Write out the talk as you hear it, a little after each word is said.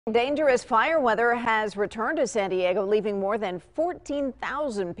Dangerous fire weather has returned to San Diego, leaving more than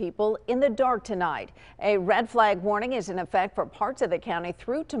 14,000 people in the dark tonight. A red flag warning is in effect for parts of the county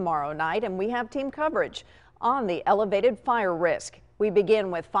through tomorrow night, and we have team coverage on the elevated fire risk. We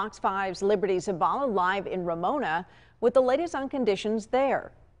begin with Fox 5's Liberty Zabala live in Ramona with the latest on conditions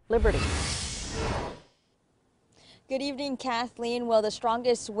there. Liberty. Good evening, Kathleen. Well, the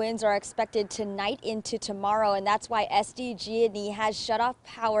strongest winds are expected tonight into tomorrow, and that's why SDG&E has shut off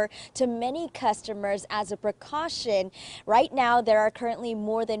power to many customers as a precaution. Right now, there are currently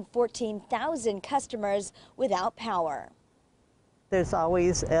more than 14,000 customers without power. There's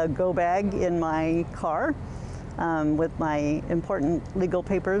always a go bag in my car with my important legal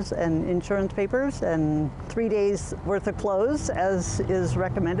papers and insurance papers and 3 days worth of clothes as is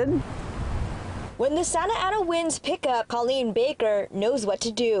recommended. When the Santa Ana winds pick up, Colleen Baker knows what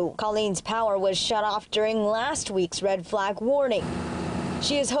to do. Colleen's power was shut off during last week's red flag warning.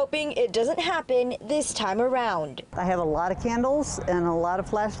 She is hoping it doesn't happen this time around. I have a lot of candles and a lot of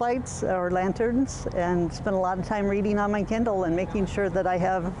flashlights or lanterns and spend a lot of time reading on my Kindle and making sure that I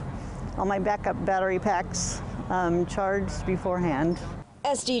have all my backup battery packs charged beforehand.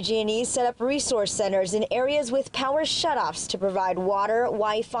 SDG&E set up resource centers in areas with power shutoffs to provide water,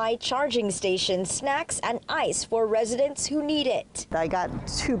 Wi-Fi, charging stations, snacks, and ice for residents who need it. I got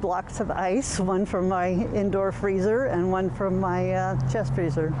 2 blocks of ice, one from my indoor freezer and one from my chest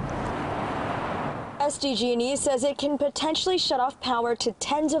freezer. SDG&E says it can potentially shut off power to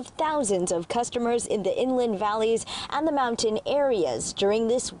tens of thousands of customers in the inland valleys and the mountain areas during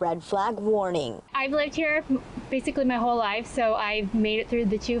this red flag warning. I've lived here basically my whole life, so I've made it through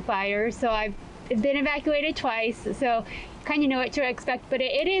the 2 fires, so I've been evacuated twice, so kind of know what to expect, but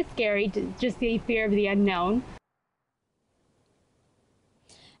it is scary, just the fear of the unknown.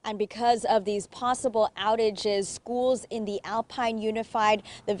 And because of these possible outages, schools in the Alpine Unified,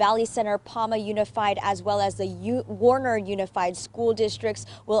 the Valley Center Palma Unified, as well as the Warner Unified School Districts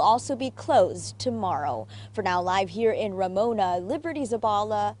will also be closed tomorrow. For now, live here in Ramona, Liberty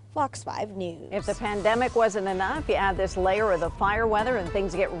Zabala, Fox 5 News. If the pandemic wasn't enough, you add this layer of the fire weather and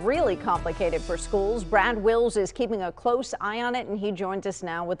things get really complicated for schools. Brad Wills is keeping a close eye on it, and he joins us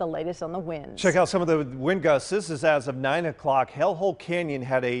now with the latest on the winds. Check out some of the wind gusts. This is as of 9 o'clock. Hellhole Canyon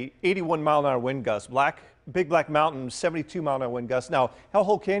had a 81-mile-an-hour wind gust. Big Black Mountain, 72-mile-an-hour wind gust. Now,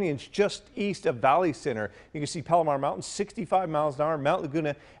 Hellhole Canyon's just east of Valley Center. You can see Palomar Mountain, 65 miles an hour. Mount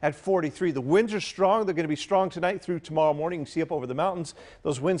Laguna at 43. The winds are strong. They're going to be strong tonight through tomorrow morning. You can see up over the mountains,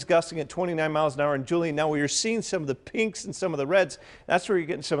 those winds gusting at 29 miles an hour in Julian. Now, we are seeing some of the pinks and some of the reds. That's where you're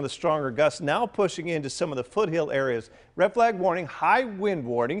getting some of the stronger gusts. Now pushing into some of the foothill areas. Red flag warning, high wind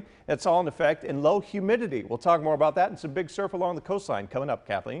warning. That's all in effect, and low humidity. We'll talk more about that and some big surf along the coastline coming up.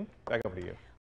 Kathleen, back over to you.